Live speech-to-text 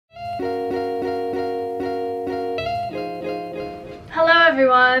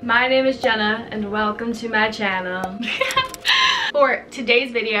everyone, my name is Jenna and welcome to my channel. For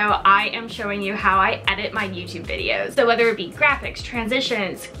today's video, I am showing you how I edit my YouTube videos. So whether it be graphics,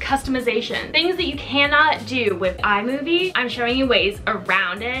 transitions, customization, things that you cannot do with iMovie, I'm showing you ways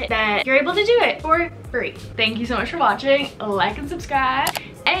around it that you're able to do it for free. Thank you so much for watching. Like and subscribe.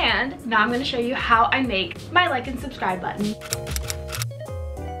 And now I'm going to show you how I make my like and subscribe button.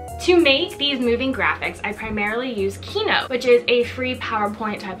 To make these moving graphics, I primarily use Keynote, which is a free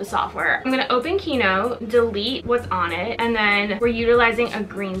PowerPoint type of software. I'm gonna open Keynote, delete what's on it, and then we're utilizing a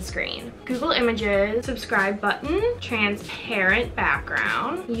green screen. Google Images, subscribe button, transparent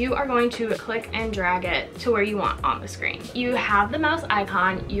background. You are going to click and drag it to where you want on the screen. You have the mouse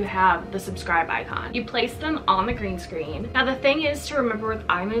icon, you have the subscribe icon. You place them on the green screen. Now the thing is to remember with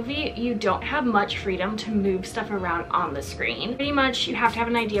iMovie, you don't have much freedom to move stuff around on the screen. Pretty much you have to have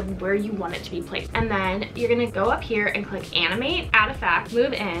an idea of where you want it to be placed. And then you're gonna go up here and click animate, add effect,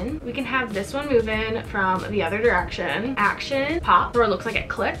 move in. We can have this one move in from the other direction. Action, pop, or it looks like it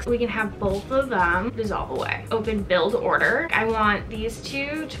clicks. We can have both of them dissolve away. Open build order. I want these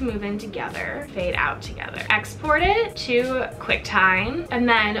two to move in together, fade out together. Export it to QuickTime. And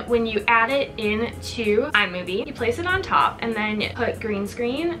then when you add it into iMovie, you place it on top and then put green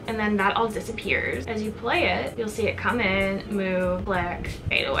screen, and then that all disappears. As you play it, you'll see it come in, move, click,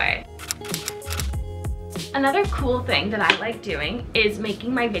 fade away. Another cool thing that I like doing is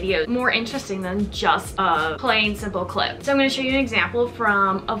making my videos more interesting than just a plain simple clip. So I'm going to show you an example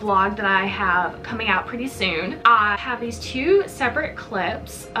from a vlog that I have coming out pretty soon. I have these two separate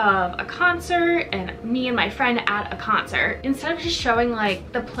clips of a concert and me and my friend at a concert. Instead of just showing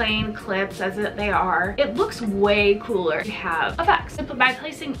like the plain clips as they are, it looks way cooler to have effects. So by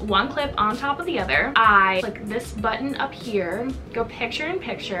placing one clip on top of the other, I click this button up here, go picture in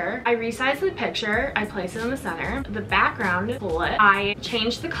picture, I resize the picture, I place it in the center, the background bullet, I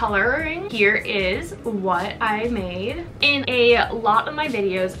change the coloring. Here is what I made. In a lot of my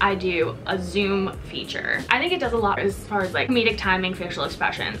videos, I do a zoom feature. I think it does a lot as far as like comedic timing, facial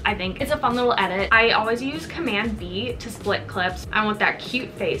expressions. I think it's a fun little edit. I always use Command B to split clips. I want that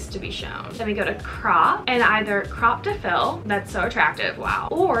cute face to be shown. Then we go to crop and either crop to fill, that's so attractive, wow,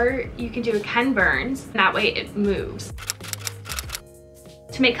 or you can do a Ken Burns, and that way it moves.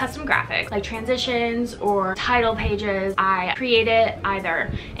 To make custom graphics like transitions or title pages, I create it either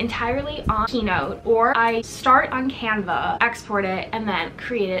entirely on Keynote or I start on Canva, export it, and then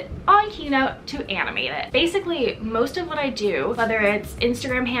create it on Keynote to animate it. Basically, most of what I do, whether it's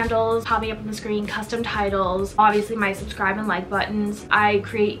Instagram handles popping up on the screen, custom titles, obviously my subscribe and like buttons, I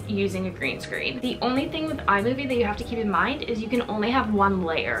create using a green screen. The only thing with iMovie that you have to keep in mind is you can only have one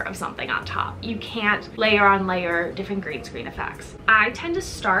layer of something on top. You can't layer on layer different green screen effects. I tend to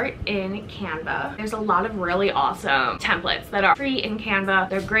start in Canva. There's a lot of really awesome templates that are free in Canva.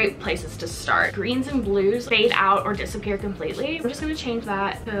 They're great places to start. Greens and blues fade out or disappear completely. I'm just gonna change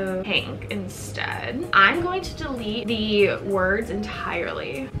that to pink instead. I'm going to delete the words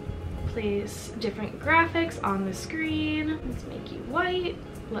entirely. Place different graphics on the screen. Let's make you white.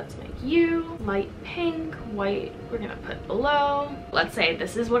 Let's make you light pink, white, we're gonna put below. Let's say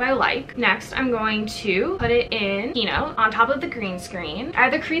this is what I like. Next, I'm going to put it in Keynote on top of the green screen. I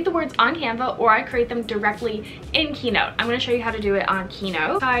either create the words on Canva or I create them directly in Keynote. I'm gonna show you how to do it on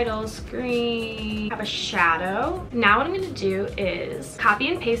Keynote. Title, screen, have a shadow. Now what I'm gonna do is copy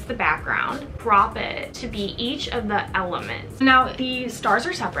and paste the background, crop it to be each of the elements. Now the stars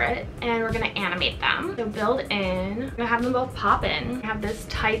are separate and we're gonna animate them. So build in, I'm gonna have them both pop in, have this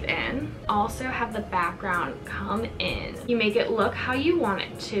type in, also have the background come in. You make it look how you want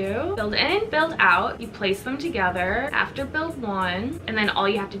it to. Build in, build out, you place them together after build one, and then all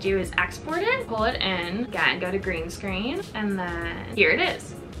you have to do is export it, pull it in, again, go to green screen, and then here it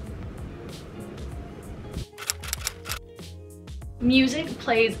is. Music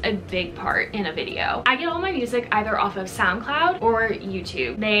plays a big part in a video. I get all my music either off of SoundCloud or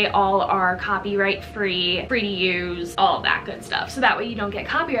YouTube. They all are copyright free, free to use, all of that good stuff. So that way you don't get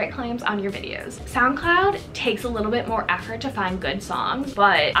copyright claims on your videos. SoundCloud takes a little bit more effort to find good songs,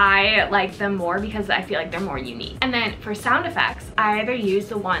 but I like them more because I feel like they're more unique. And then for sound effects, I either use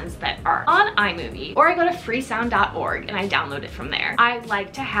the ones that are on iMovie or I go to freesound.org and I download it from there. I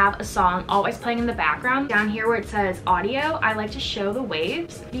like to have a song always playing in the background. Down here where it says audio, I like to show the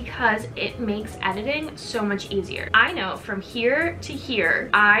waves because it makes editing so much easier. I know from here to here,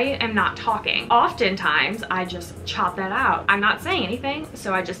 I am not talking. Oftentimes, I just chop that out. I'm not saying anything,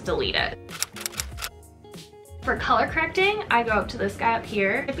 so I just delete it. For color correcting, I go up to this guy up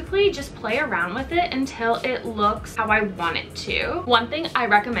here. Typically just play around with it until it looks how I want it to. One thing I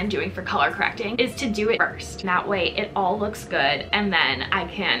recommend doing for color correcting is to do it first. That way it all looks good, and then I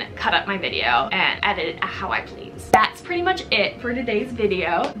can cut up my video and edit it how I please. That's pretty much it for today's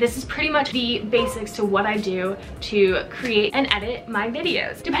video. This is pretty much the basics to what I do to create and edit my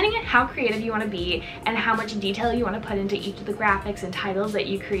videos. Depending on how creative you want to be and how much detail you want to put into each of the graphics and titles that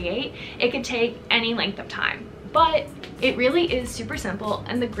you create, it could take any length of time. But it really is super simple,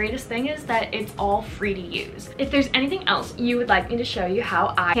 and the greatest thing is that it's all free to use. If there's anything else you would like me to show you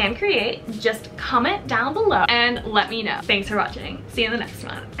how I can create, just comment down below and let me know. Thanks for watching. See you in the next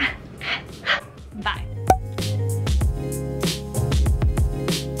one. Bye.